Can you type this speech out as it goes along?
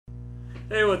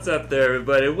Hey, what's up there,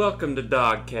 everybody? Welcome to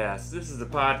Dogcast. This is a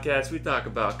podcast we talk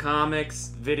about comics,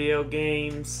 video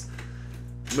games,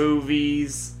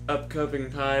 movies, upcoming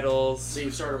titles. So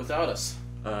you started without us.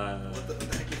 What the heck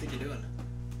do you think you're doing?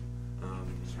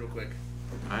 Just real quick.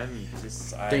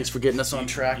 Thanks for getting us on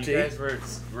track, You guys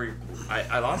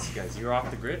I lost you guys. You were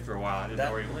off the grid for a while. I didn't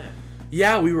know where you went.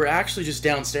 Yeah, we were actually just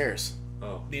downstairs.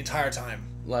 Oh. The entire time.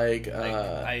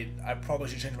 I probably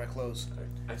should change my clothes.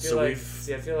 I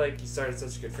feel like you started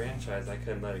such a good franchise. I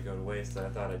couldn't let it go to waste. So I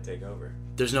thought I'd take over.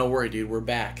 There's no worry, dude. We're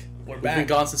back. We've been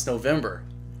gone since November.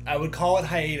 I would call it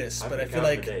hiatus, but I feel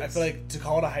like to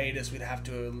call it a hiatus, we'd have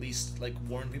to at least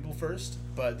warn people first.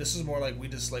 But this is more like we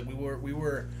were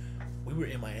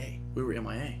MIA. We were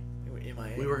MIA. We were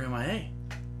MIA. We were MIA.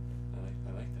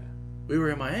 I like that. We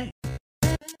were MIA.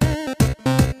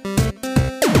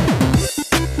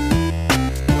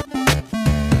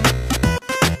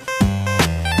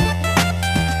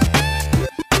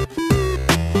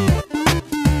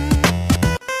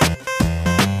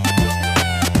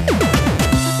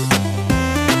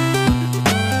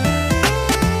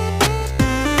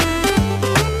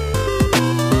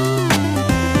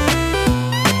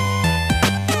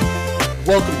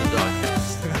 Welcome to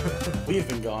Dogcast. We have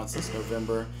been gone since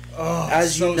November. Oh,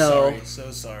 As you know, so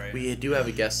sorry. we do have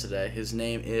a guest today. His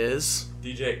name is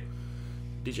DJ.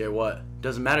 DJ what?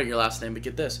 Doesn't matter your last name, but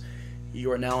get this.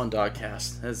 You are now on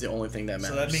Dogcast. That's the only thing that matters.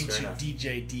 So that means Fair you enough.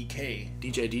 DJ DK.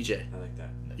 DJ. I like that.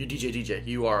 You DJ.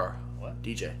 You are What?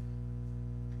 DJ.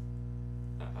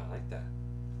 I like that.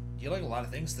 You like a lot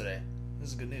of things today. This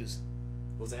is good news.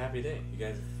 It was a happy day. You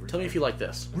guys. Tell me if you like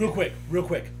this. Real quick.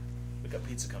 We got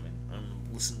pizza coming. I'm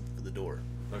listening for the door.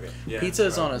 Okay. Yeah, Pizza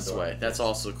is on right, its door. way. That's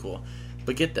also cool.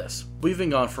 But get this. We've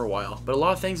been gone for a while, but a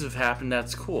lot of things have happened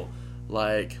that's cool.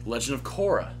 Like Legend of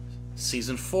Korra,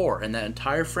 Season 4, and that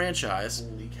entire franchise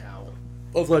Holy cow.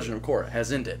 of Legend of Korra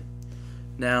has ended.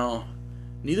 Now,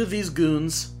 neither of these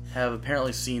goons have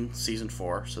apparently seen Season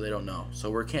 4, so they don't know. So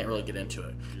we can't really get into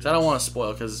it. Because I don't want to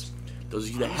spoil, because those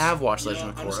of you that have watched Legend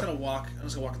of Korra... I'm just gonna walk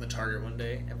in the Target one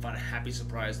day and find a happy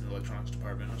surprise in the electronics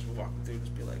department. I'm just gonna walk through and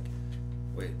just be like,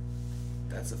 wait,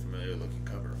 that's a familiar looking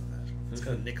cover on that. It's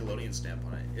got a Nickelodeon stamp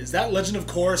on it. Is that Legend of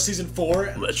Korra Season 4?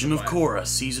 And Legend of Korra,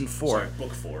 Season 4. Sorry,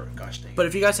 Book 4. Gosh dang it. But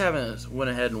if you guys haven't went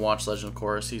ahead and watched Legend of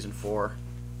Korra Season 4,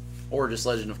 or just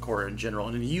Legend of Korra in general,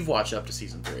 and you've watched up to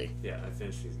Season 3. Yeah, I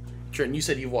finished season 3. Trenton, you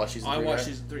said you've watched Season 3, I watched right?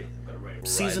 Season 3. I've got it right.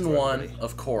 Season 1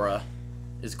 of Korra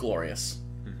is glorious.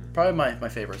 Probably my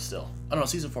favorite still. I don't know,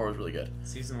 Season 4 was really good.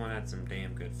 Season 1 had some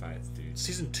damn good fights, dude.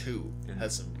 Season 2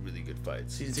 has some really good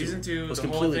fights. Season 2 was the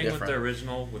whole completely thing different. with the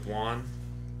original with Juan.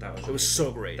 That was It was amazing.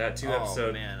 so great. That 2 Oh,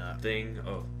 episode man, thing.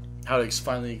 Oh, How to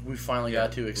we finally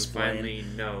got to explain. We finally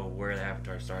know where the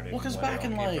Avatar started. Well, because and what back it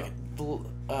in all came like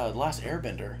from. the last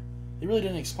Airbender, they really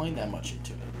didn't explain that much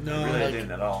into it. No, Really like-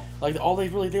 didn't at all. Like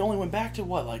they only went back to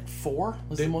what, like 4?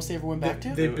 Was the most they ever went back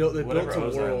to? They built Whatever a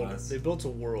Ozai world. was. They built a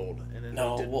world, and then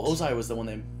No, they did- well, Ozai was the one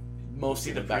they mostly Was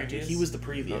he went the back to. previous? He was the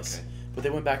previous. Okay. But they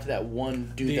went back to that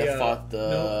one dude that fought the...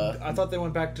 No, I thought they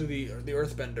went back to the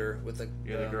Earthbender with the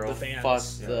girl. the fans. fought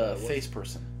Yeah, the it was- face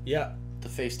person. Yeah, The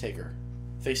face taker.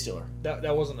 Face stealer.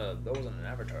 that wasn't an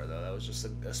avatar though. That was just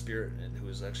a spirit and who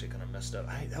was actually kind of messed up.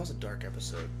 That was a dark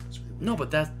episode. It's really weird. No, but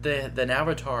the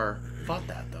Avatar fought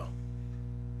that, though.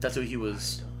 That's who he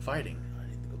was fighting. I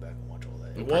need to go back and watch all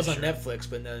that. I'm It was on pretty Netflix,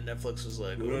 but then Netflix was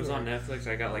like, When it was on Netflix,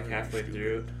 I got like halfway Stupid.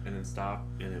 through and then stopped,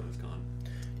 and it was gone.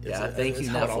 Yeah, thank you,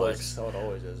 how it always- Netflix. That's how it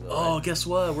always is. Though. Oh, guess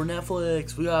what? We're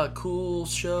Netflix. We got cool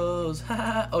shows.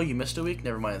 Oh, you missed a week?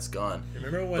 Never mind, it's gone.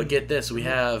 Remember when But get this, we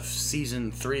have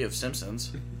season 3 of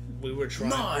Simpsons. we were trying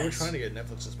Nice. to get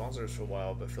Netflix to sponsor us for a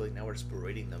while, but I feel like now we're just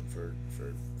berating them for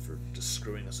just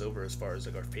screwing us over as far as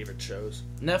like our favorite shows.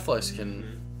 Netflix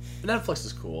Netflix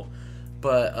is cool.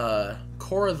 But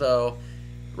Korra, though,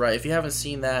 right, if you haven't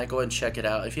seen that, go ahead and check it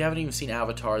out. If you haven't even seen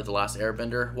Avatar, The Last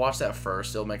Airbender, watch that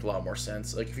first. It'll make a lot more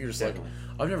sense. Like, if you're just Definitely.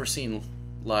 like, I've never seen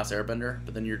Last Airbender,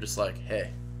 but then you're just like, hey,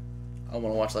 I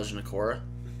want to watch Legend of Korra.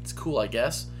 It's cool, I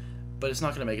guess, but it's not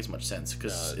going to make as much sense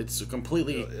because it's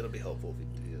completely... It'll be helpful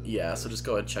if you do. Yeah, so just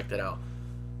go ahead and check that out.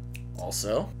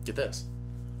 Also, get this.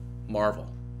 Marvel.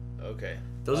 Okay.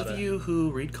 Those Lot of you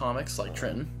who read comics like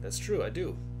Trenton, That's true. I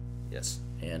do. Yes.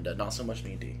 and not so much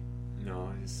me and D.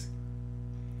 No, it's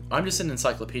I'm just an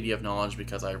encyclopedia of knowledge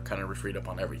because I kind of read up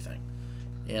on everything.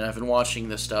 And I've been watching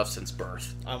this stuff since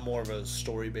birth. I'm more of a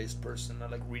story-based person. I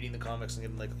like reading the comics and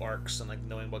getting like arcs and like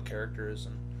knowing about characters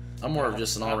and. I'm more of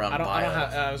just an all-around I don't bio.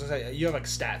 have, I was gonna say you have like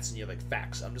stats and you have like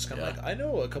facts. I'm just kind of Yeah. like I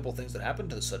know a couple things that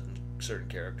happened to a certain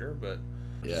character, but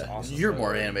Yeah, it's awesome. you're So,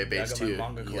 more yeah, anime-based I got too. my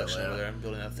manga Yeah, collection yeah. over there. I'm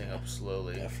building that thing up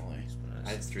slowly. Definitely. It's been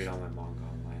nice. I just read all my manga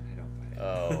online. I don't buy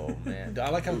Oh man, I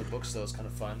like having the books though. It's kind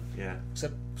of fun. Yeah.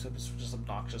 Except it's just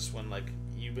obnoxious when like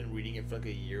you've been reading it for like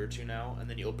a year or two now, and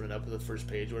then you open it up to the first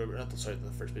page, or whatever. Not the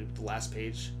first page, but the last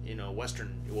page. You know,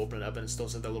 Western. You open it up and it still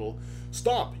said that little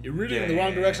 "Stop! You're reading in the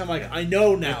wrong direction." I'm like, I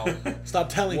know now. Stop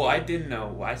telling me. Well, I didn't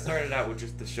know. I started out with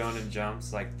just the Shonen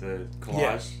Jumps, like the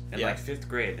collage, in like 5th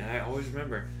grade, and I always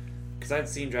remember because I'd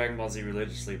seen Dragon Ball Z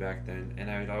religiously back then,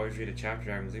 and I would always read a chapter of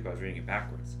Dragon Ball Z, but I was reading it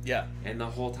backwards. Yeah. And the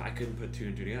whole time I couldn't put 2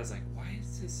 and 2 together. I was like, why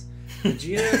is this?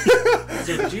 Vegeta.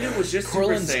 So Vegeta was just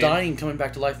Krillin's Super Saiyan. dying, coming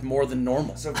back to life more than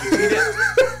normal. So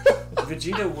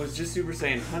Vegeta was just Super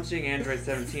Saiyan punching Android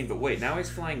 17, but wait, now he's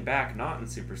flying back, not in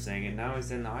Super Saiyan, now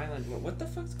he's in the island. What the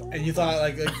fuck's going on? And you thought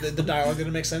like the dialogue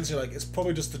didn't make sense. You're like, it's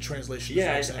probably just the translation.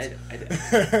 Yeah, makes sense.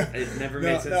 it never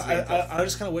made sense to me. I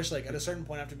just kind of wish like at a certain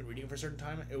point after you've been reading for a certain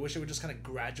time, I wish it would just kind of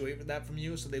graduate with that from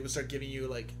you, so they would start giving you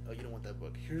like, oh, you don't want that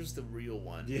book. Here's the real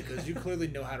one because you clearly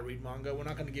know how to read manga. We're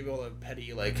not going to give you all the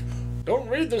petty like, don't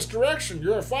read this direction.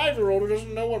 You're a 5-year-old who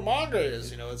doesn't know what manga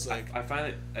is. You know, it's like I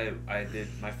finally I did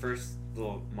my first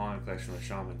little manga collection with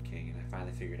Shaman King, and I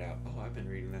finally figured out, oh, I've been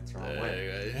reading that the wrong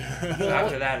way. So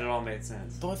after that, it all made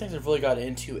sense. The only things I've really got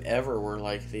into ever were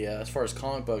like the as far as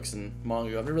comic books and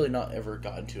manga. I've really not ever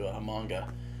got into a manga,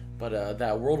 but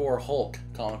that World War Hulk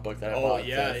comic book that I bought.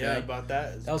 About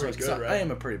that. That was pretty good. right? I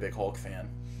am a pretty big Hulk fan,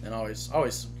 and always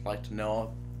like to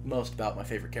know most about my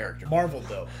favorite character. Marvel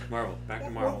though. Marvel. Back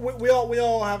to Marvel. We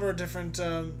all have our different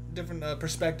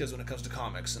perspectives when it comes to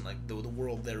comics and like the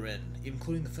world they're in,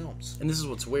 including the films. And this is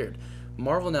what's weird.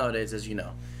 Marvel nowadays, as you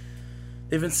know,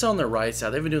 they've been selling their rights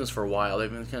out. They've been doing this for a while.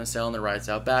 They've been kind of selling their rights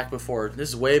out back before. This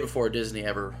is way before Disney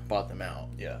ever bought them out.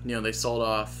 Yeah. You know, they sold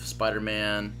off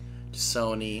Spider-Man to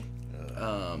Sony,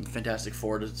 Fantastic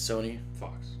Four to Sony,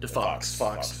 to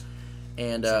Fox.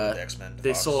 And the X-Men to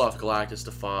they Fox. sold off Galactus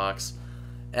to Fox,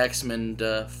 X-Men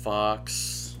to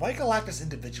Fox. Why Galactus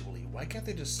individually? Why can't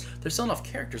they just? They're selling off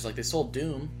characters like they sold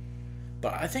Doom.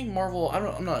 But I think Marvel,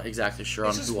 I'm not exactly sure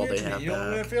on who all they have You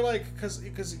know, back. I feel like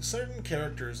because certain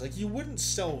characters, like you wouldn't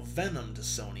sell Venom to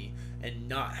Sony and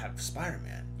not have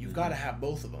Spider-Man. You've got to have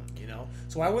both of them, you know.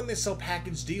 So why wouldn't they sell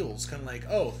package deals? Kind of like,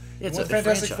 oh, It's you want a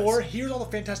Fantastic franchise. Four? Here's all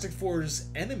the Fantastic Four's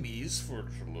enemies for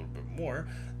a little bit more.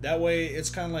 That way,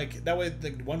 it's kind of like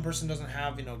the one person doesn't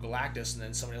have Galactus and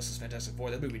then somebody else is Fantastic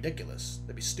Four. That'd be ridiculous.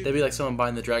 That'd be stupid. They'd be like someone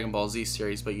buying the Dragon Ball Z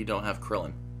series, but you don't have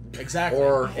Krillin. Exactly.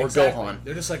 Or Gohan.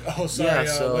 They're just like, oh, sorry,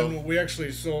 Yeah, so- when we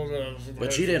actually sold.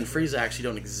 Vegeta and Frieza actually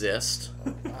don't exist.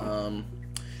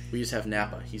 We just have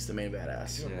Nappa. He's the main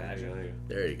badass. Yeah, really.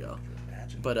 There you go.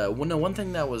 Imagine. But one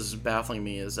thing that was baffling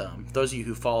me is those of you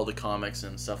who follow the comics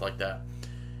and stuff like that,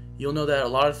 you'll know that a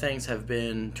lot of things have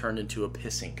been turned into a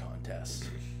pissing contest.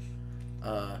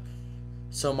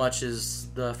 So much as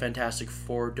the Fantastic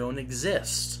Four don't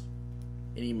exist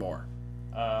anymore.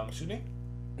 Excuse me?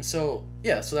 So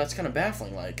that's kind of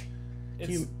baffling. Like,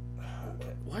 It's,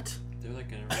 what? They're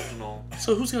like an original.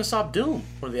 So who's gonna stop Doom?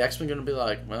 What are the X-Men gonna be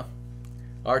like? Well,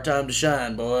 our time to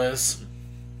shine, boys.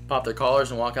 Pop their collars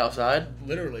and walk outside.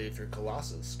 literally, if you're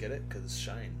Colossus, get it? Because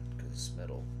shine, because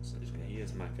metal. So He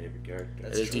is my favorite character.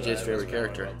 That's It is true. DJ's I favorite was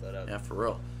character. gonna brought that up. Yeah, for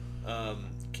real.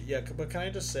 But can I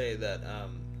just say that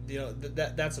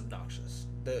that's obnoxious.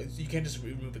 You can't just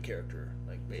remove a character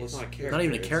like Well, it's base. not a character. Not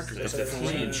even a character, It's it's a a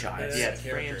franchise. Yeah, it's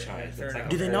Character. franchise. Fair It's like enough.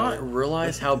 Do they not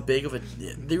realize how big of a?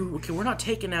 We're not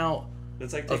taking out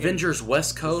It's like taking, Avengers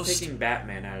West it's Coast. taking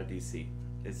Batman out of DC.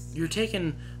 It's You're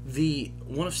taking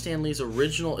one of Stan Lee's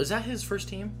original. Is that his first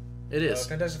team? It is.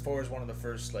 Fantastic Four is one of the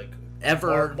first like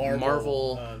Ever Marvel,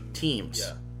 Marvel teams.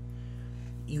 Yeah.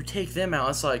 You take them out,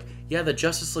 it's like, yeah, the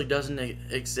Justice League doesn't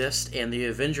exist, and the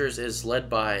Avengers is led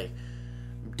by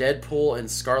Deadpool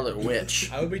and Scarlet Witch.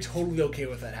 I would be totally okay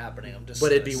with that happening. I'm just.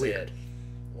 But it'd gonna be say weird. it.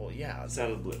 Well, yeah. it's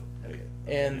out of the blue. Okay.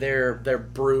 And their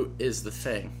Brute is the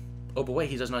thing. Oh, but wait,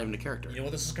 he's not even a character. You know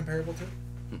what this is comparable to?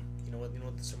 You know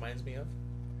what this reminds me of?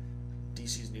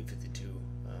 DC's New 52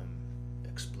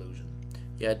 explosion.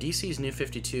 Yeah, DC's New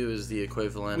 52 is the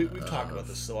equivalent. We've talked about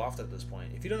this so often at this point.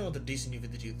 If you don't know what the DC New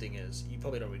 52 thing is, you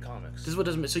probably don't read comics. This is what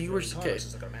doesn't. So you were Reading okay. comics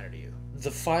is not gonna matter to you. The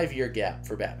 5-year gap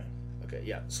for Batman. Okay,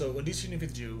 yeah. So when DC New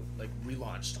 52 like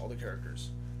relaunched all the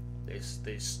characters,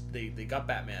 they got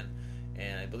Batman,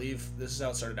 and I believe this is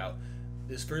how it started out.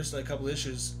 This first couple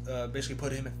issues basically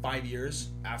put him at 5 years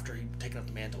after he'd taken up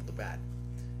the mantle of the Bat.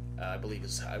 I believe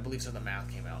some of the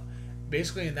math came out.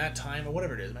 Basically, in that time, or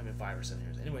whatever it is, it might have been 5 or 7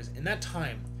 years. Anyways, in that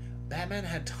time, Batman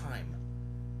had time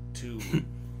to.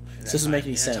 This doesn't make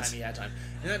any sense. He had time.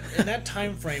 In that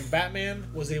time frame, Batman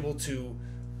was able to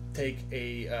take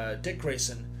a Dick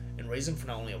Grayson and raise him from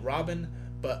not only a Robin,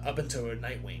 but up into a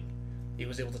Nightwing. He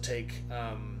was able to take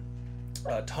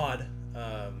Todd.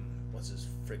 What's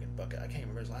freaking bucket. I can't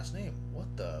remember his last name. What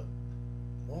the?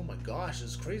 Oh my gosh,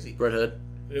 this is crazy. Red Hood.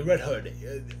 Red Hood.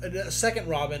 A second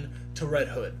Robin to Red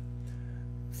Hood.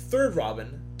 Third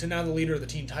Robin to now the leader of the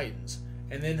Teen Titans.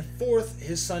 And then fourth,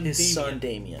 his son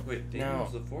Damian. Wait, Damian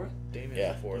was the fourth? Damian's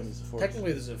Yeah, the fourth. Damian's the fourth.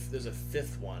 Technically, there's a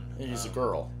fifth one. And he's a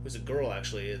girl. It was a girl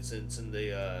actually. It's in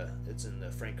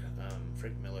the Frank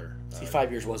Miller. See,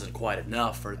 5 years wasn't quite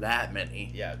enough for that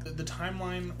many. Yeah, the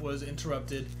timeline was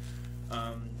interrupted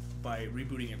by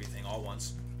rebooting everything all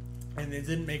once, and it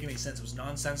didn't make any sense. It was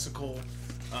nonsensical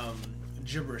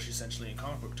gibberish essentially in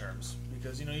comic book terms,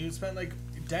 because you spent like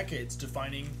decades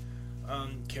defining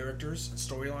characters and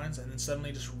storylines, and then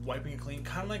suddenly just wiping it clean.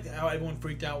 Kind of like how everyone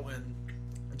freaked out when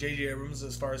J.J. Abrams,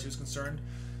 as far as he was concerned,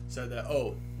 said that,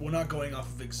 oh, we're not going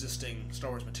off of existing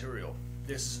Star Wars material.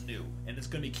 This is new, and it's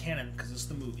going to be canon because it's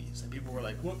the movies. And people were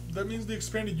like, well, that means the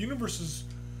expanded universe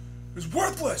is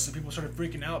worthless. And people started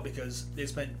freaking out because they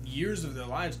spent years of their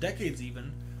lives, decades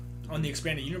even, on the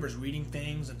expanded universe, reading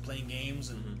things and playing games,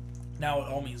 and now it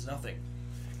all means nothing.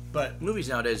 But Movies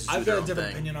nowadays I've got a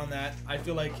different opinion on that. I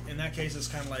feel like in that case it's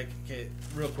kind of like, okay,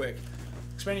 real quick,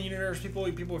 expanded universe, people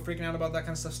are freaking out about that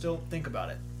kind of stuff still. Think about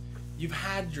it. You've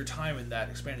had your time in that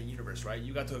expanded universe, right?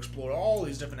 You got to explore all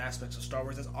these different aspects of Star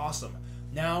Wars. That's awesome.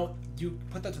 Now you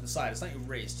put that to the side. It's not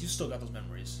erased. You still got those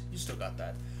memories. You still got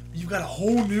that. But you've got a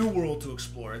whole new world to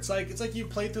explore. It's like you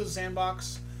played through the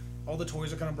sandbox. All the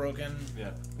toys are kind of broken.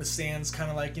 Yeah. The sand's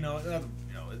kind of like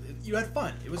you had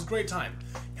fun. It was a great time.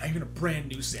 Now you're in a brand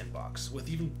new sandbox with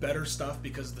even better stuff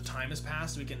because the time has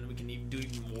passed. We can even do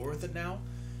even more with it now.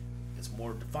 It's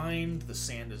more defined. The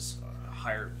sand is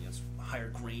higher. It's higher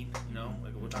green.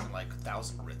 Like we're talking like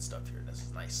 1,000 grit stuff here. This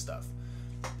is nice stuff.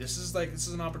 This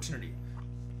is an opportunity.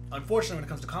 Unfortunately, when it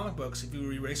comes to comic books, if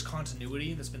you erase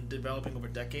continuity that's been developing over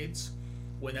decades,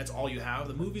 when that's all you have,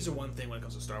 the movies are one thing when it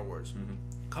comes to Star Wars. Mm-hmm.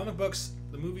 Comic books,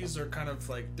 the movies are kind of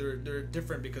like they're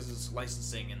different because it's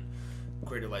licensing and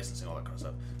creative licensing, all that kind of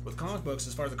stuff. With comic books,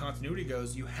 as far as the continuity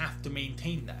goes, you have to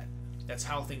maintain that. That's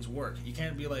how things work. You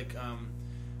can't be like,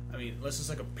 unless it's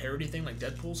like a parody thing, like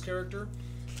Deadpool's character.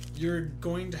 You're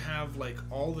going to have like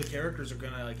all the characters are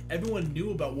gonna like everyone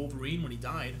knew about Wolverine when he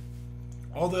died.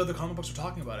 All the other comic books are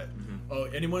talking about it. Mm-hmm. Oh,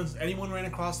 anyone ran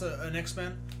across an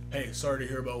X-Men? Hey, sorry to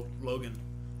hear about Logan.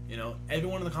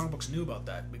 Everyone in the comic books knew about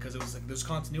that because it was like there's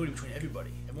continuity between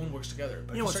everybody. Everyone works together.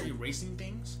 But if you start erasing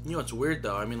things. What's weird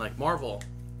though? I mean, like Marvel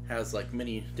has like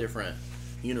many different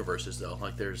universes though.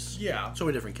 Like there's so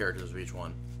many different characters of each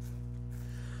one.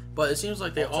 But it seems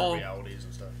like they all realities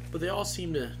and stuff. But they all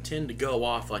seem to tend to go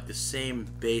off like the same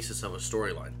basis of a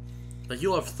storyline. Like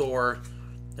you'll have Thor,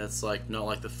 that's like not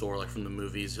like the Thor like from the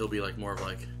movies. He'll be like more of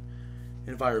like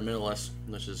environmentalist,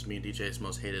 which is me and DJ's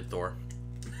most hated Thor.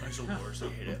 I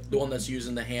hate it. The one that's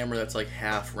using the hammer that's like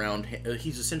half round.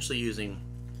 He's essentially using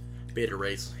Beta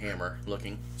Ray's hammer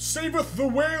looking. Saveth the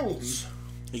whales.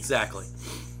 Exactly.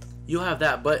 You'll have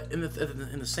that, but in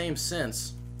the same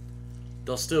sense,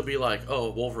 they'll still be like,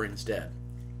 "Oh, Wolverine's dead,"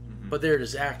 but they're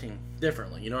just acting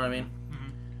differently. You know what I mean? Mm-hmm.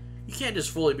 You can't just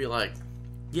fully be like,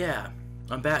 "Yeah,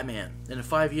 I'm Batman," and in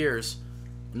 5 years,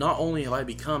 not only have I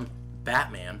become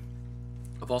Batman,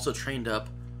 I've also trained up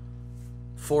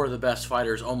 4 of the best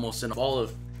fighters almost in all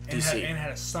of DC. And had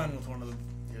a son with one of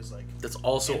his like. That's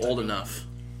also old enough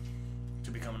to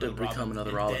become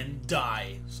another Robin. And then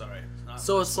die. Sorry.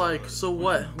 So it's like, so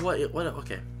what?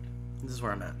 Okay, this is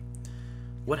where I'm at.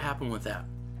 What happened with that?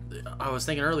 I was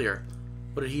thinking earlier.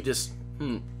 What did he just?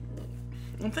 I'm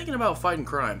thinking about fighting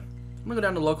crime. I'm gonna go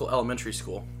down to local elementary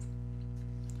school.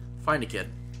 Find a kid.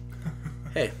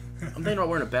 Hey, I'm thinking about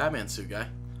wearing a Batman suit, guy.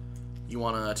 You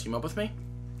wanna team up with me?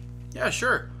 Yeah,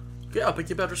 sure. Okay, I'll pick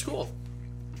you up after school.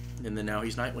 And then now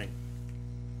he's Nightwing.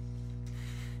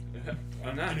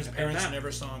 And his parents never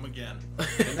saw him again.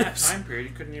 In that time period,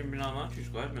 he couldn't even been on elementary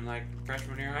school. I'd been like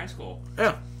freshman year of high school.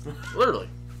 Yeah, literally.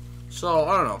 So,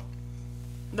 I don't know.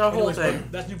 The whole thing.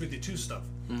 That's New 52 stuff.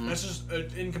 Mm-hmm. That's just,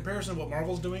 in comparison to what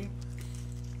Marvel's doing,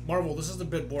 Marvel, this is the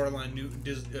bit borderline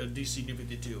DC New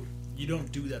 52. You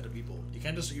don't do that to people. You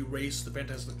can't just erase the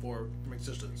Fantastic Four from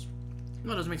existence.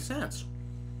 No, it doesn't make sense.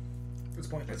 It's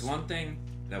pointless. It's one thing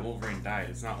that Wolverine died.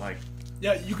 It's not like...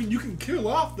 Yeah, you can kill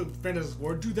off the Fantastic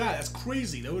Four. Do that. That's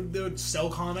crazy. They would sell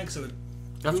comics.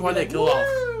 That's why they kill off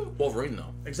Wolverine,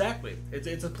 though. Exactly.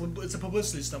 It's a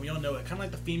publicity stunt. We all know it. Kind of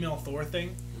like the female Thor thing.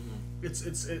 Mm-hmm. It's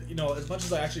as much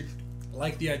as I actually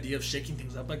like the idea of shaking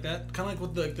things up like that, kind of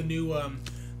like with the new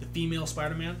the female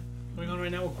Spider-Man going on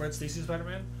right now with Gwen Stacy's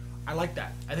Spider-Man. I like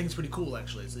that. I think it's pretty cool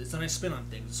actually. It's a nice spin on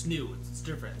things. It's new. It's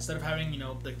different. Instead of having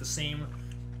like the same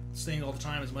thing all the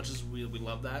time. As much as we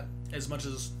love that, as much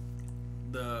as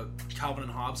the Calvin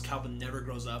and Hobbes. Calvin never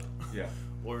grows up. Yeah.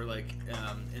 Or like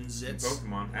in Zitz.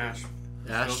 Pokemon Ash.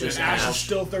 Ash is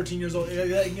still 13 years old.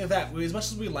 That as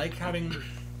much as we like having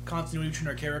continuity between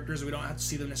our characters, we don't have to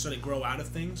see them necessarily grow out of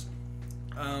things.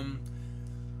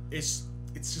 It's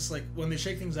just like when they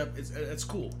shake things up, it's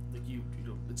cool. Like you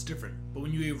know, it's different. But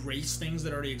when you erase things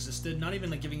that already existed, not even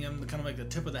like giving them the kind of like the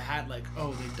tip of the hat, like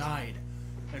oh they died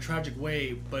in a tragic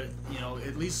way, but you know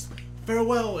at least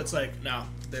farewell. It's like no,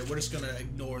 we're just gonna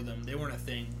ignore them. They weren't a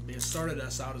thing. They started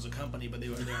us out as a company, but they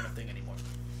aren't a thing anymore.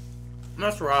 And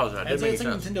that's where I was at. It's like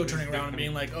Nintendo turning around and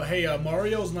being like, "Oh, hey,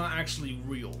 Mario's not actually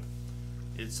real.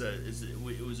 That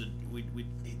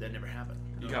never happened."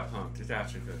 You got punked. It's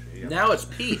Ashton Kutcher. Now it's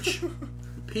Peach.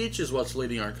 Peach is what's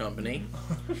leading our company,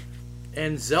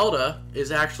 and Zelda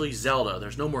is actually Zelda.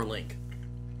 There's no more Link.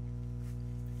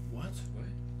 What?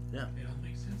 Yeah, it all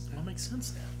makes sense. It all makes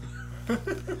sense now.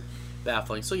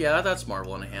 Baffling. So yeah, that's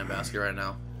Marvel in a handbasket right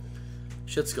now.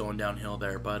 Shit's going downhill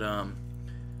there, but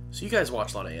so you guys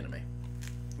watch a lot of anime.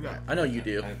 Yeah. I know you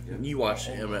do. You watch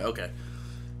anime. Okay.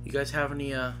 You guys have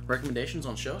any recommendations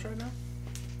on shows right now?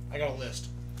 I got a list.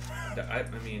 I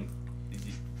mean,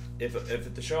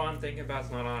 if the show I'm thinking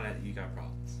about's not on it, you got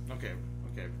problems. Okay.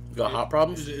 You got hot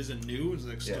problems? Is it new? Is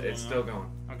it still going it's still going.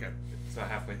 Okay. It's about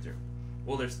halfway through.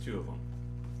 Well, there's 2 of them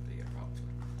that you got problems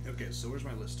with. Okay, so where's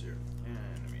my list here?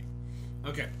 Anime.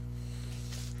 Okay.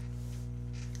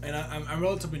 And I'm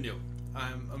relatively new.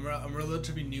 I'm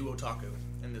relatively new otaku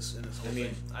in this whole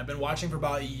thing. I've been watching for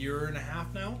about a year and a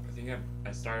half now. I think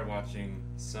I started watching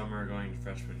summer going to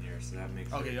freshman year, so that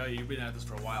makes okay. Yeah, you've been at this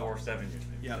for a while. 4 or 7 years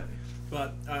maybe. Yeah,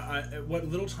 but what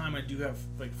little time I do have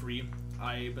like free,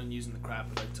 I've been using the crap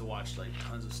to watch like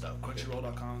tons of stuff.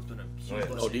 Crunchyroll.com has been a huge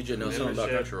blessing. Oh, DJ knows something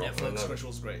about Crunchyroll. Yeah,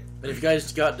 Crunchyroll's great. And if you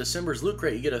guys got December's Loot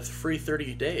Crate, you get a free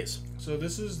 30 days. So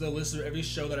this is the list of every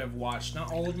show that I've watched.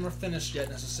 Not all of them are finished yet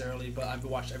necessarily, but I've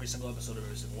watched every single episode of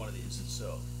every single one of these.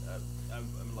 So I'm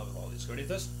in love with all these. Ready for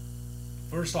this?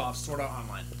 First off, Sword Art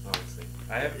Online. Obviously,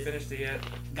 I haven't finished it yet.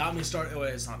 Got me started. Oh,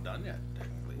 it's not done yet,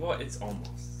 technically. Well, it's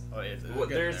almost. Oh, yeah. Well,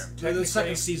 the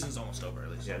second season's almost over,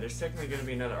 at least. Yeah, there's technically going to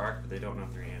be another arc, but they don't know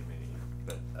if they're animating it.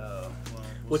 But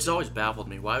which has always baffled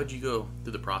me. Why would you go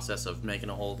through the process of making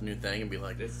a whole new thing and be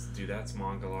like, dude, that's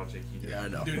manga logic. Yeah, I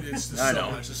know. Dude, it's just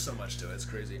There's just so much to it. It's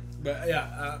crazy. But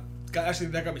yeah, actually,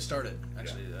 that got me started.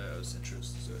 Actually, I was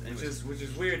interested. So which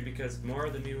is weird because more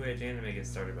of the new age anime gets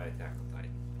started by Attack on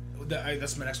Titan.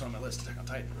 That's my next one on my list, Attack on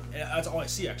Titan. And that's all I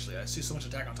see, actually. I see so much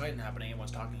Attack on Titan happening,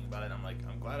 everyone's talking about it, I'm like,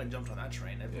 I'm glad I jumped on that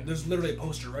train. Yeah. There's literally a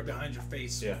poster right behind your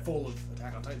face full of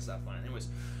Attack on Titan stuff on it. Anyways,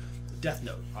 Death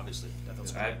Note, obviously. Death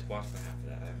Note's great. I watched half of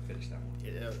that. I haven't finished that one.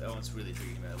 Yeah, that one's really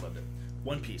intriguing, man. I loved it.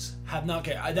 One Piece.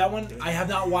 That one, I have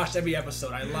not watched every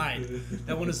episode. I lied.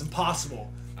 That one is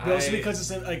impossible. But also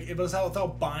because it's like,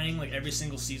 without buying like every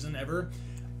single season ever,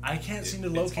 I can't seem to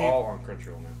locate. It's all on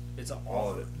Crunchyroll now. It's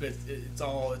all of it. But it's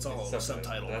all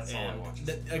subtitled. That's all I watch.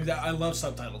 I love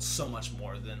subtitles so much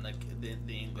more than like the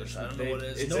English. I don't know what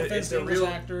it is. No offense to English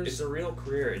actors. It's a real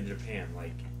career in Japan.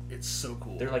 Like it's so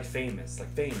cool. They're like famous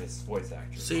voice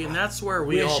actors. See, and that's where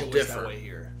we all differ. That way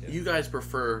here. You guys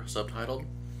prefer subtitled.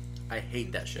 I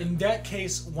hate that shit. In that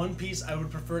case, One Piece, I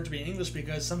would prefer it to be in English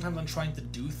because sometimes I'm trying to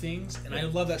do things, and I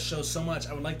love that show so much.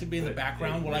 I would like to be in the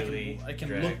background where I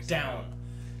can look down.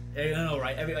 I know,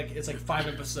 right? It's like 5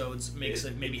 episodes makes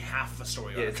like maybe half of a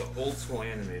story arc. Yeah, it's an old school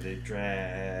anime. They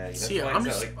drag. See, I'm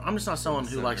just not someone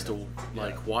who likes to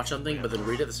watch something but then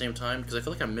read at the same time because I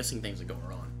feel like I'm missing things that go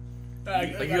wrong.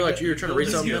 You're trying to read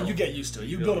something. You get used to it.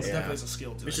 You build up definitely as a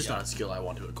skill to it. It's just not a skill I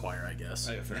want to acquire, I guess.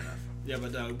 Fair enough. Yeah,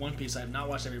 but One Piece, I have not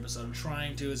watched every episode. I'm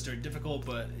trying to. It's very difficult,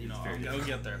 but I'll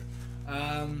get there.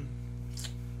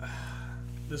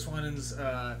 This one is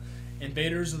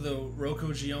Invaders of the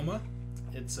Roko-Jioma.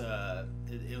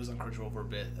 It was on Crunchyroll for a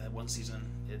bit. One season.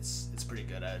 It's pretty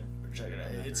good. I'd check it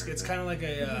out. It's kind of like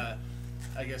a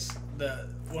I guess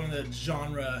one of the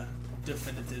genre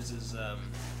definitives is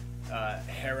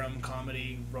harem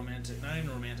comedy, romantic. Not even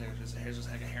romantic. It's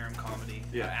just like a harem comedy,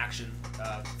 action,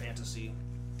 fantasy.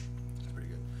 It's pretty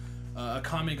good.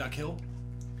 Akame ga Kill.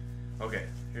 Okay,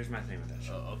 here's my thing with that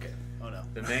show. Oh, okay. Oh no.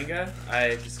 The manga.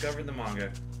 I discovered the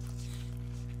manga.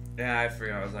 Yeah, I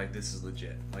forgot. I was like, this is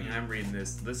legit. Like, I'm reading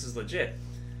this. This is legit.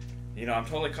 I'm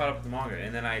totally caught up with the manga.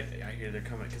 And then I hear they're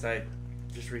coming. Because I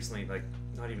just recently, like,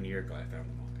 not even a year ago, I found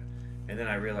the manga. And then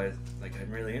I realized, like,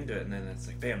 I'm really into it. And then it's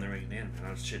like, bam, they're making the anime. And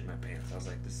I was shitting my pants. I was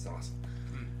like, this is awesome.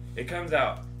 It comes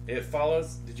out. It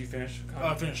follows. Did you finish?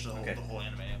 I finished the whole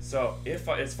anime. So,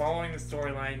 it's following the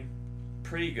storyline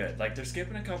pretty good. Like, they're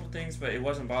skipping a couple things, but it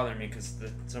wasn't bothering me because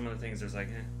some of the things there's like,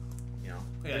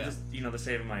 they're just, they're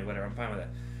saving money, whatever. I'm fine with that.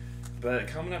 But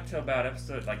coming up to about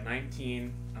episode like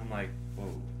 19, I'm like, whoa,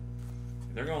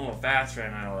 they're going a little fast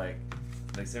right now. Like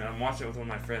say, I'm watching it with one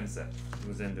of my friends that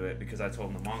was into it because I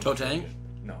told him the manga. Totang?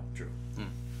 No, Drew.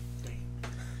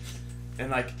 And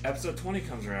like episode 20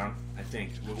 comes around, I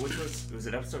think. Which was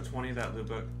it episode 20 that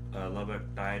Lubbock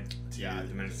died to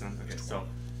the Minister's son? Okay, so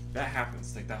that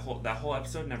happens. Like that whole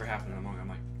episode never happened in the manga. I'm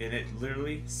like, and it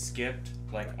literally skipped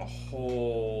like a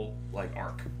whole like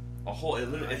arc.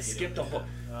 It skipped a whole.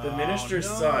 The minister's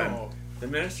son. The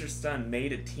minister's son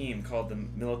made a team called the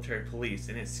military police,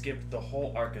 and it skipped the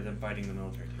whole arc of them fighting the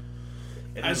military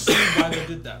team. I see why they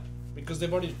did that. Because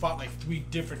they've already fought like 3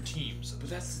 different teams. But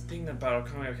that's the thing about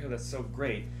Akame Kill that's so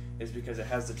great is because it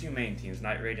has the 2 main teams,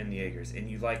 Night Raid and the Jaegers, and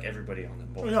you like everybody on them.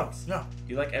 Both teams. Yeah.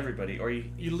 You like everybody, or you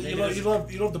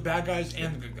love the bad guys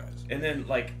and the good guys. And then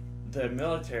like the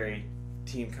military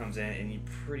team comes in, and you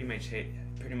pretty much hate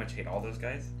all those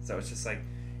guys. So it's just like,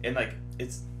 and like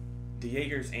it's the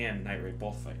Jaegers and Night Raid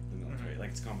both fight the military.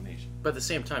 Like it's a combination. But at the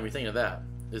same time, you're thinking of that.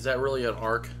 Is that really an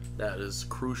arc that is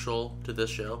crucial to this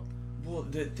show? Well,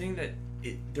 the thing that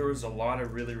there was a lot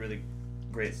of really, really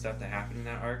great stuff that happened in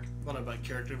that arc. A lot of like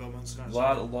character development. A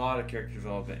lot of character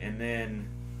development, and then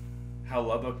how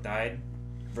Lubbock died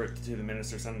to the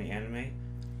minister's son in the anime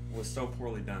was so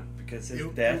poorly done because his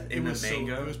death in the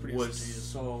manga was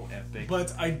so epic.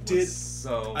 But I'm gonna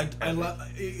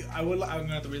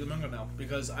have to read the manga now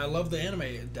because I love the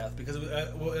anime death because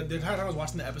the entire time I was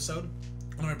watching the episode,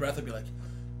 under my breath I'd be like,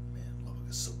 man, Lubbock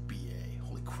is so BA.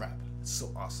 Holy crap. It's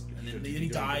so awesome. And then he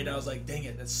died. I was like, dang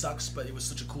it, that sucks, but it was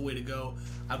such a cool way to go.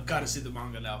 I've got to see the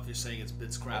manga now if you're saying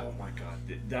it's crap. Oh my god.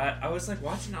 I was like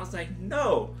watching, I was like,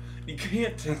 no, you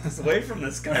can't take this away from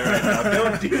this guy right now.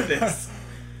 Don't do this.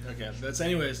 Okay, that's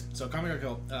anyways. So Akame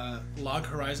Kill, Log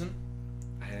Horizon.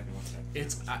 I haven't watched that.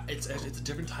 It's a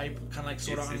different type, kind of like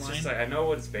Sword Art Online. It's just like, I know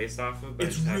what it's based off of, but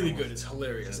it's really good. It's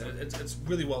hilarious. It's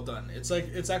really well done.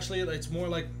 It's more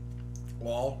like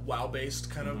WoW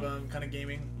based kind of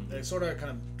gaming. It sort of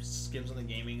kind of skims on the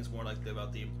gaming. It's more like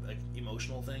about the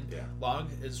emotional thing. Yeah. Log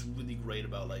is really great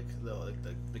about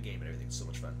the game and everything. It's so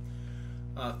much fun.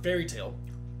 Fairy Tail.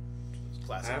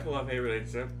 Classic. I have a love-hate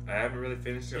relationship. I haven't really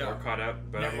finished it or caught up,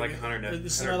 but I'm like 100.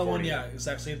 This is another one. Yeah,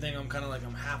 exact same thing. I'm kind of like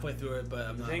I'm halfway through it, but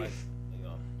I'm not like.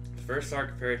 The first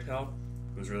arc of Fairy Tail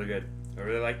was really good. I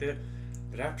really liked it,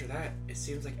 but after that, it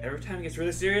seems like every time it gets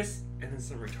really serious, and then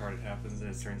something retarded happens, and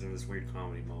it turns into this weird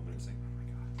comedy moment. It's like,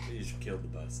 they just killed the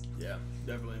bus. Yeah,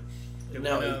 definitely.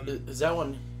 Now, is that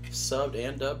one subbed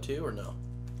and dubbed too, or no?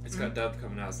 It's got dub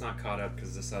coming out. It's not caught up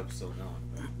because the sub's still going.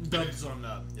 Dub's on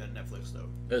Netflix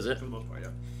though. Is it? For the most part, yeah.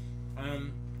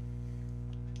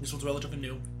 This one's relatively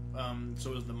new.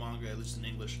 So is the manga, at least in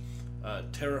English.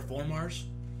 Terraformars.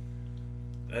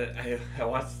 I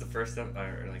watched the first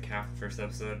or like half the first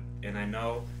episode, and I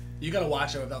know you gotta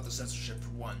watch it without the censorship for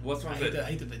one. I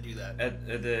hate that they do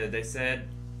that. They said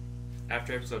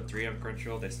after episode 3 on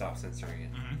Crunchyroll they stopped censoring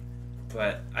it. Mm-hmm.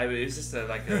 But it was just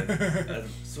a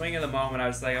swing of the moment. I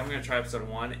was like, I'm gonna try episode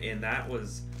 1, and that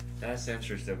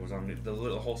censorship was on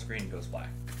the whole screen goes black,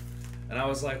 and I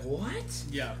was like, what?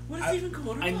 Yeah. What is even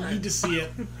going on? I need to see it.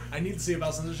 I need to see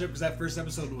about censorship because that first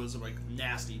episode was like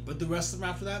nasty, but the rest of them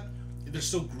after that, they're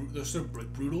still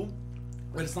brutal.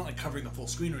 But it's not like covering the full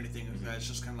screen or anything. It's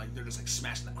just kind of like they're just like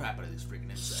smashing the crap out of these freaking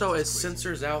insects. So it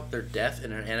censors out their death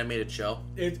in an animated show?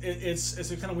 It's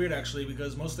kind of weird actually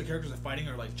because most of the characters they're fighting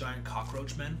are like giant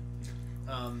cockroach men.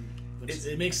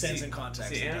 It makes sense in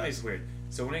context. See, anime's weird.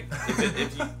 So when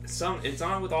it's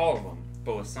on with all of them,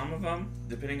 but with some of them,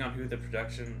 depending on who the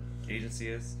production agency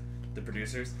is, the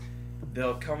producers,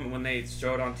 they'll come when they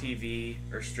show it on TV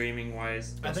or streaming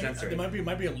wise. I think it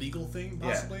might be a legal thing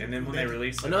possibly. Yeah, and then when they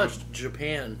release it, I know that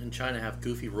Japan and China have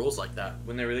goofy rules like that.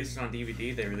 When they release it on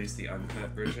DVD, they release the uncut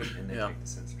version and they take the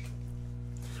censorship.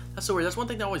 That's so weird. That's one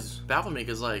thing that always baffled me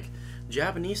because like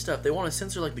Japanese stuff, they want to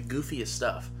censor like the goofiest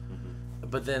stuff,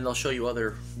 but then they'll show you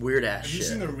other weird ass shit. Have you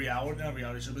seen the not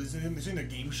reality show, but have you seen the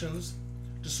game shows?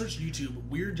 Just search YouTube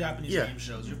weird Japanese game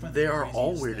shows. You'll find they are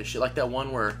all weird as shit. Like that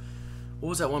one where. What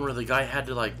was that one where the guy had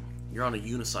to like? You're on a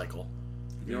unicycle.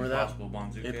 You remember that?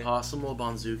 Impossible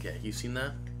Banzuke. You seen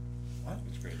that? What?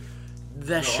 It's crazy.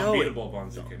 That show. Unbeatable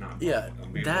Banzuke, not yeah,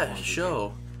 that Banzuke.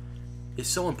 show is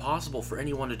so impossible for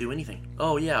anyone to do anything.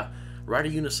 Oh yeah, ride a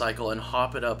unicycle and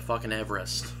hop it up fucking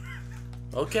Everest.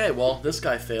 Okay, well this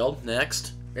guy failed.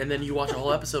 Next, and then you watch a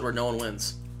whole episode where no one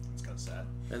wins. It's kind of sad.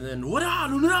 And then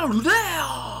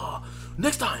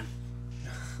next time.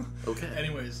 Okay.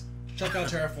 Anyways. Check out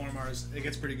Terraformars. It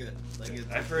gets pretty good.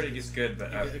 I've heard it gets good,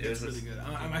 but it gets really good.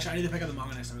 I need to pick up the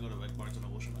manga next time I go to like Barnes &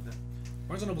 Noble or something like that.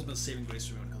 Barnes & Noble's been saving grace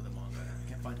for me when it comes to manga. I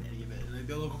can't find any of it. And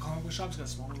the local comic book shop's got a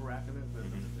small little rack of it,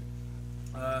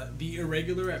 but The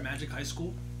Irregular at Magic High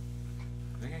School.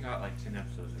 I think I got like 10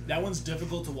 episodes. That one's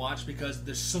difficult to watch because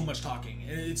there's so much talking.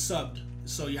 It's subbed,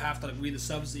 so you have to like read the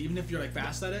subs. Even if you're like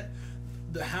fast at it,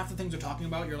 half the things they're talking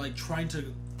about, you're like trying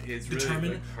to determine,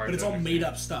 really, like, but it's all made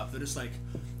up stuff. They're just like,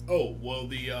 oh, well,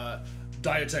 the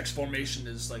Diatex formation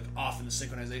is like off in the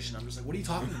synchronization. I'm just like, what are you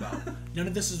talking about? None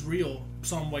of this is real.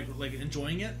 So I'm like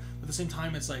enjoying it, but at the same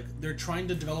time, it's like they're trying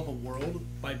to develop a world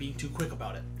by being too quick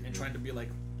about it and trying to be like,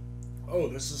 oh,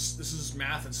 this is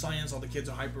math and science. All the kids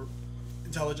are hyper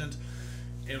intelligent,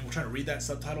 and we're trying to read that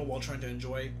subtitle while trying to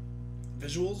enjoy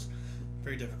visuals.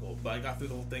 Very difficult, but I got through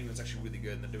the whole thing. It's actually really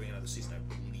good, and they're doing another season,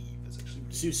 I believe. It's actually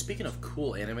really So speaking of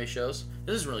cool anime shows,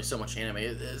 this isn't really so much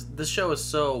anime. This show is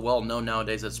so well known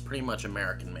nowadays. It's pretty much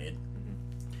American made.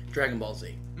 Dragon Ball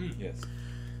Z. Yes.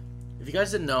 If you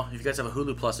guys didn't know, if you guys have a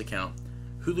Hulu Plus account,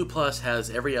 Hulu Plus has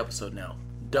every episode now,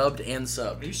 dubbed and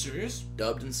subbed. Are you serious?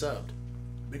 Dubbed and subbed.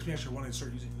 Makes me actually want to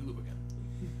start using Hulu again.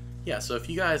 Yeah, so if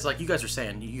you guys, like you guys are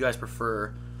saying, you guys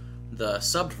prefer the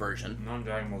subbed version. Non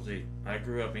Dragon Ball Z. I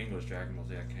grew up English Dragon Ball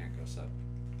Z. I can't go sub.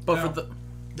 But No. for the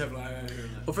Definitely, I hear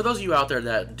that. But for those of you out there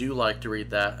that do like to read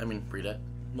that, I mean, read it.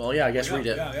 Well, yeah, I guess read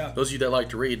it. Yeah. Those of you that like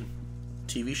to read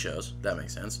TV shows, that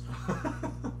makes sense.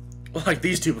 Like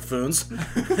these two buffoons,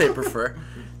 they prefer.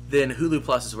 Then Hulu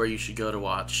Plus is where you should go to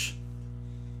watch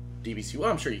DBC. Well,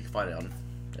 I'm sure you can find it on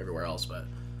everywhere else, but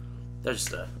that's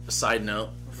just a side note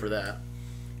for that.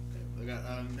 I got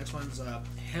next one's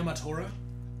Hamatora.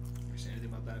 You say anything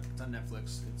about that? It's on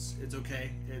Netflix. It's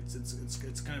okay.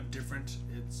 It's kind of different.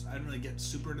 I didn't really get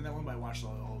super into that one, but I watched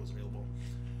all that was available.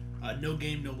 No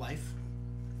Game, No Life.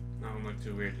 That one looked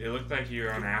too weird. It looked like you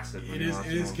were on acid. When It you is. watched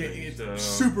It the is. whole thing, It's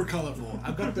so- super colorful.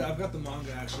 I've got the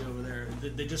manga actually over there.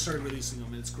 They just started releasing them,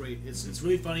 and it's great. It's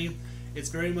really funny. It's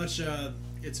very much a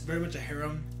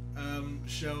harem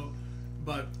show,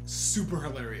 but super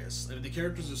hilarious. I mean, the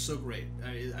characters are so great.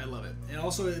 I love it. And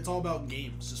also, it's all about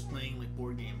games, just playing like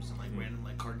board games and like random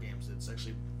like card games.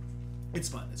 It's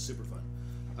fun. It's super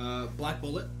fun. Black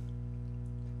Bullet.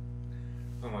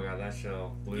 Oh my god, that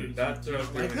show blew. You That show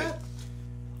don't like that?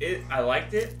 I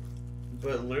liked it,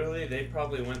 but literally they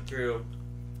probably went through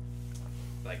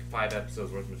like 5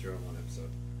 episodes worth of material in one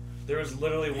episode. There was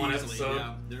literally one Easily, episode.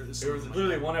 yeah. There There was something like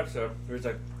literally that. one episode where it's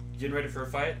like getting ready for a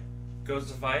fight, goes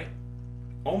to fight,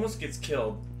 almost gets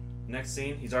killed. Next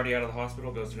scene, he's already out of the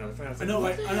hospital, goes to another fight. I know,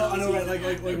 right? I know, right?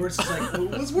 Like where it's just like,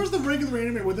 where's the regular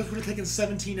anime where this would have taken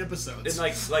 17 episodes? And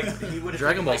like he would have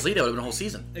Dragon Ball Z, that would have been a whole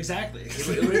season. Exactly.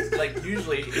 It would like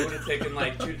usually it would have taken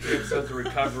like 2 to 3 episodes of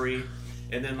recovery,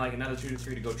 and then like another 2 to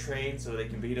 3 to go train so they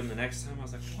can beat him the next time. I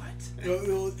was like, what?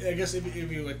 Well, I guess if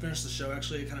you like finish the show,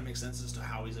 actually, it kind of makes sense as to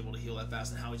how he's able to heal that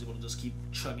fast and how he's able to just keep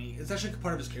chugging. It's actually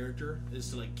part of his character is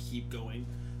to like keep going.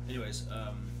 Anyways,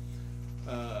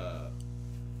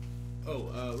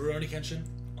 Rurouni Kenshin,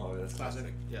 Oh, that's classic.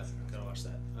 Yeah, gotta watch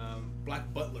that.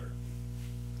 Black Butler,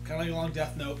 kind of like a long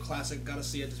Death Note, classic. Gotta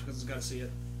see it just because it's gotta see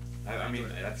it. I mean,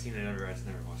 I've seen it everywhere. I just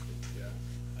never watched it.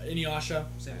 Yeah. Inuyasha,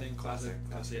 same thing, classic. Classic.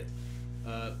 Gotta see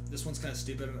it. This one's kind of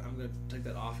stupid. I'm gonna take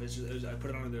that off. I put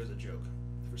it on there as a joke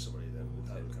for somebody that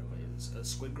thought it was kind of funny. It's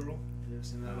Squid Girl. You ever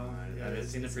seen that? No, at all? I haven't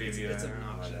seen the preview. It's I don't know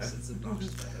about obnoxious. that. It's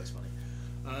obnoxious, but that's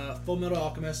funny. Full Metal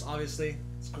Alchemist, obviously,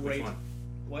 it's great. Which one?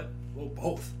 What? Well,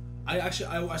 both. I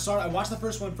watched the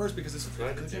first one first because it's That's what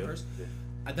I did came too. first.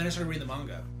 And then I started reading the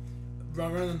manga.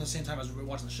 Rather than the same time I was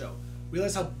watching the show.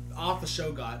 Realized how off the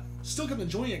show got. Still kept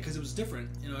enjoying it because it was different.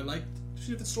 You know, I liked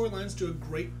two different storylines to a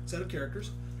great set of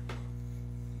characters.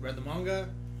 Read the manga.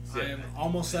 Yeah. I am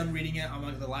almost done reading it. I'm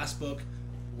on the last book.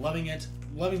 Loving it.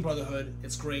 Loving Brotherhood.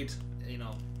 It's great. You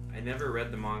know. I never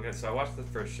read the manga, so I watched the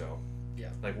first show. Yeah.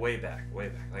 Like way back.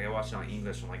 Like I watched it on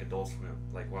English on like Adult Swim.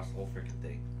 Like watched the whole freaking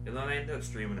thing. And then I ended up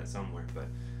streaming it somewhere, but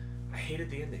I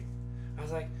hated the ending. I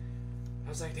was like,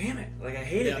 damn it! Like I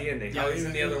hated the ending. How he's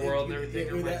in the other world and everything.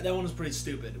 I'm like, That one was pretty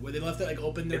stupid. Where they left it like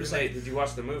open. They're and just then like, did you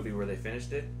watch the movie where they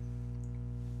finished it?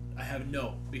 I have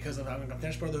no because I'm gonna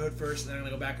finish Brotherhood first, and then I'm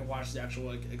gonna go back and watch the actual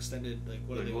like extended like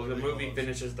what are they? Well, what the do they movie call those?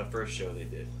 finishes the first show they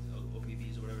did.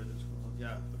 OPVs or whatever it is called.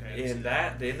 Yeah. Okay. I didn't see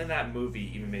And the end of that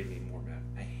movie even made me more mad.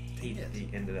 I hate it. the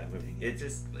end of that movie. It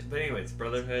just, but anyways,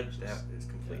 Brotherhood, that is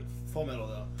complete. Full Metal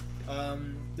though.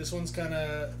 This one's kind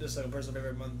of just like a personal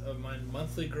favorite of mine.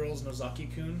 Monthly Girls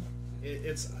Nozaki-kun.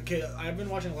 It's okay. I've been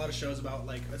watching a lot of shows about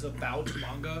like it's about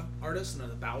manga artists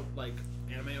and about like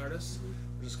anime artists,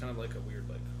 which is kind of like a weird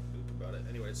like loop about it.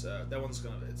 Anyways, that one's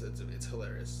it's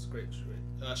hilarious. It's great. It's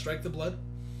great. Strike the Blood.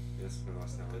 Yes, we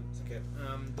lost that one. Okay.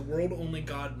 The World Only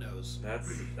God Knows. I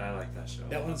like that show.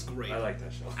 That one's great. I like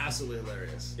that show. Absolutely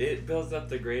hilarious. It builds up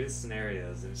the greatest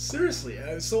scenarios. Seriously,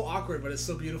 it's so awkward, but it's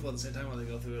so beautiful at the same time when they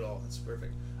go through it all. It's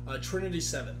perfect. Trinity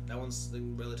 7. That one's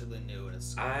relatively new, and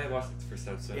it's. I watched the first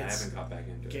episode. I haven't got back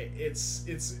into it. Okay, it's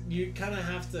you kind of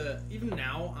have to. Even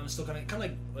now, I'm still kind of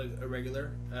like a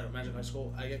regular at Magic High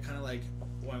School. I get kind of like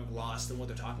I'm lost in what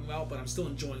they're talking about, but I'm still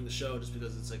enjoying the show just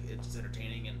because it's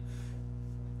entertaining and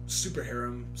super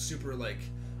harem, super like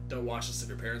don't watch this if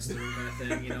your parents do kind of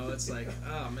thing. You know, it's like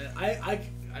oh man, I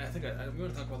think I'm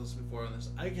going to talk about this before on this.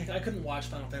 I couldn't watch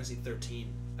Final Fantasy 13.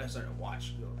 I started to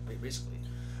watch basically.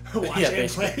 Watch and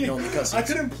play. I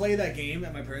couldn't play that game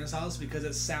at my parents' house because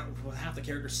half the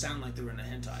characters sound like they were in a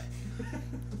hentai.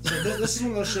 So this is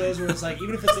one of those shows where it's like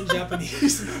even if it's in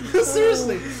Japanese,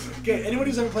 seriously. Okay, anybody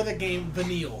who's ever played that game,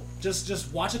 Vanille,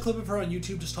 just watch a clip of her on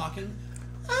YouTube just talking.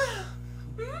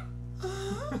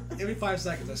 Every 5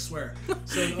 seconds, I swear.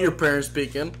 So your parents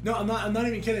speaking? No, I'm not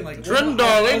even kidding. Like darling.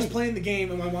 I was playing the game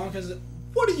and my mom says,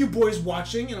 "What are you boys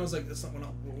watching?" And I was like, "That's not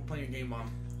we're playing a game, Mom."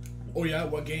 Oh yeah,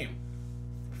 what game?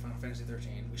 Final Fantasy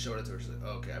 13. We showed it to her. She's like,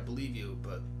 oh, "Okay, I believe you,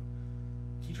 but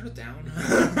can you turn it down?"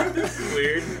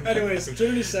 Weird. Anyways,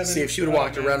 Trinity 7. See, if she would have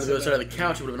walked around to the other side of the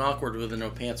couch, it would have been awkward with no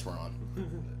pants were on.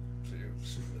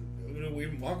 It would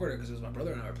even awkward because it was my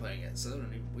brother and I were playing it, so that would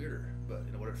have been even weirder. But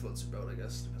whatever floats your boat, I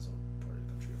guess. Depends on what part of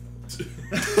the country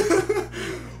you're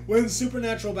from. When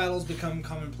supernatural battles become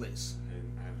commonplace.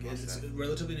 It's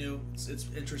relatively new. It's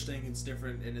interesting. It's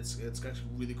different, and it's got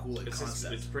really cool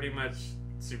concept. It's pretty much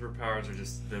superpowers are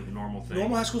just the normal thing.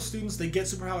 Normal high school students, they get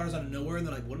superpowers out of nowhere, and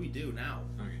they're like, "What do we do now?"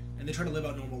 Okay. And they try to live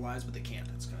out normal lives, but they can't.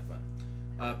 It's kind of fun.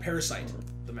 Parasite,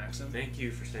 the Maxim. Thank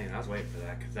you for saying. I was waiting for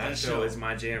that because that show is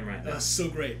my jam right now. That's so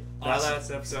great. That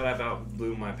last episode, I about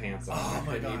blew my pants off. Oh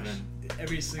my gosh!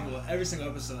 Every single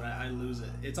episode, I lose it.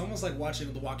 It's almost like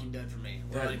watching The Walking Dead for me,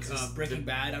 or like Breaking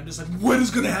Bad. I'm just like, what is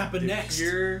going to happen next?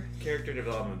 Pure character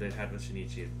development they had with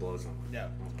Shinichi, it blows my mind. Yeah,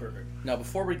 perfect. Now,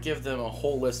 before we give them a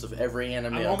whole list of every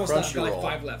anime I'm on almost done. Crunchyroll,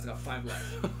 I've got 5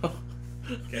 left.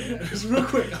 Okay, just real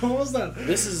quick. I'm almost done.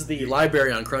 This is the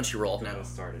library on Crunchyroll now.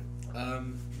 Started.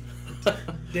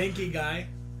 Denki Guy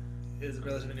is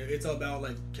relatively new. It's all about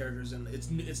like characters and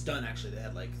it's done actually. They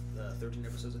had like 13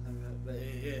 episodes, I think. But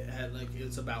it had like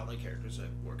it's about like characters like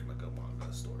working like a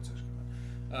manga store. It's actually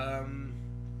fun.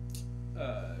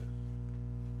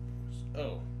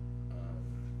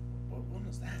 What one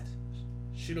was that?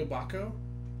 Shirobako?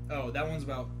 Oh, that one's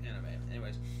about anime.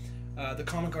 Anyways, the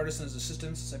comic artist and his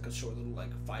assistants. It's like a short little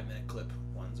like 5-minute clip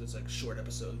ones. It's like short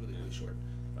episodes, really short.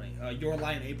 Funny. Your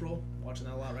Lie in April. Watching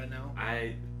that a lot right now.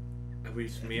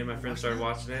 Me and my friends started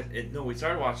watching it. We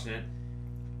started watching it,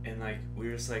 and like we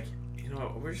were just like, you know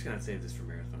what, we're just gonna save this for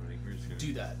marathon. Like, we're just gonna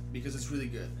do that because it's really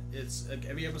good. It's like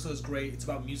every episode is great. It's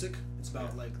about music. It's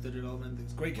about like the development.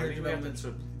 It's great character development. It's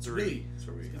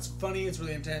funny. It's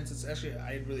really intense. It's actually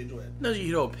I really enjoy it. No,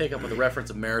 you don't pick up what the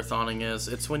reference of marathoning is.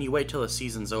 It's when you wait till the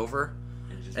season's over,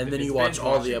 and then you watch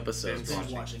all the episodes.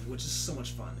 Binge watching, which is so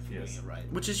much fun if you're doing it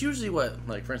right. Which is usually what,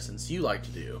 like for instance, you like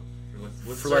to do.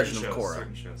 With for Legend of Korra.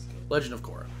 Legend of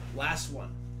Korra. Last one.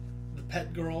 The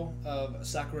Pet Girl of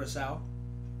Sakura Sao.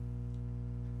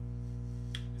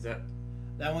 Is that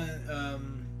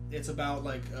one? It's about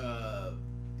like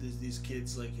these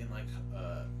kids like in like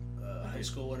high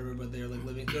school, whatever, but they're like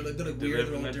living. They're like weird.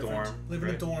 They're all different. Living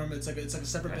in a dorm. It's like a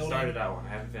separate building. I started that one. I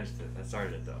haven't finished it. I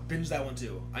started it though. Binged that one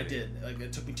too. I did. Like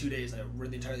it took me 2 days. I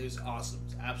read the entire. It was awesome. It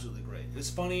was absolutely great. It's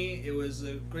funny. It was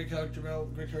a great character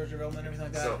development, everything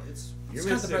like that. So it's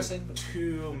kind of depressing. But...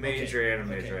 Two major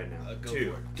animes right now.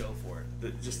 Go for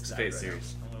it. Just Fate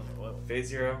series. Fate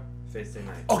Zero, Fate Stay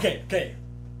Night. Okay.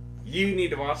 You need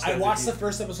to watch that. I watched the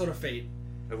first episode of Fate.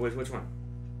 Which one?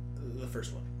 The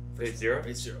first one. Fate Zero?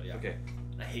 Fate Zero, yeah. Okay.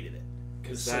 I hated it.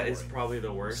 Because that is probably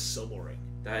the worst. So boring.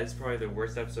 That is probably the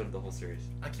worst episode of the whole series.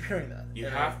 I keep hearing that. You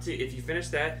have to, if you finish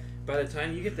that, by the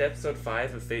time you get to episode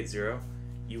 5 of Fate Zero,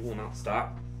 you will not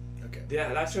stop. Okay.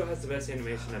 Yeah, that show has the best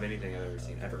animation of anything I've ever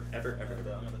seen. Ever. I'm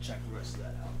gonna check the rest of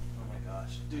that out. Oh my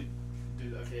gosh. Dude,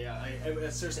 okay, yeah.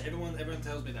 Seriously, everyone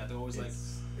tells me that. They're always like...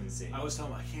 insane. I always tell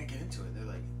them, I can't get into it. They're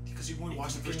like, because you've only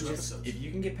watched the first 2 episodes. If you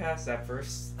can get past that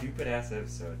first stupid-ass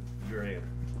episode, you're in.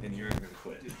 And you're going to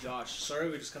quit. Dude, Josh, sorry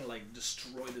we just kind of like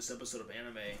destroyed this episode of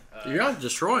anime. You're not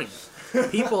destroying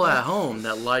it. People at home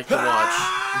that like to watch.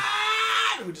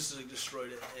 We just like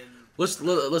destroyed it. And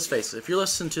let's face it. If you're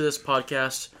listening to this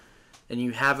podcast and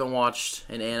you haven't watched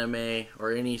an anime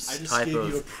or any type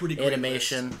of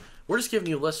animation, we're just giving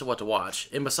you a list of what to watch.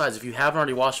 And besides, if you haven't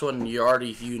already watched one and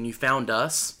you found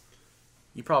us,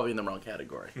 you're probably in the wrong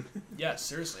category. Yeah,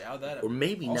 seriously, how'd that? Or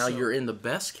maybe now Also- you're in the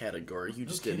best category. You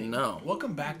just didn't know.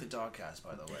 Welcome back to Dogcast,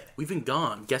 by the way. We've been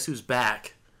gone. Guess who's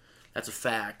back? That's a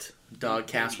fact.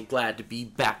 Dogcast, we're glad to be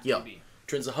back. Yo, Baby.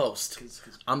 Trin's the host. 'Cause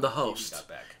I'm the Baby host. got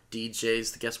back.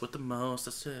 DJ's the guest with the most.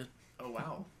 That's it. Oh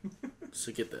wow.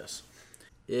 So get this.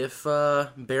 If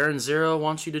Baron Zero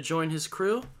wants you to join his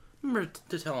crew, remember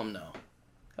to tell him no.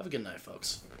 Have a good night,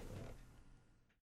 folks.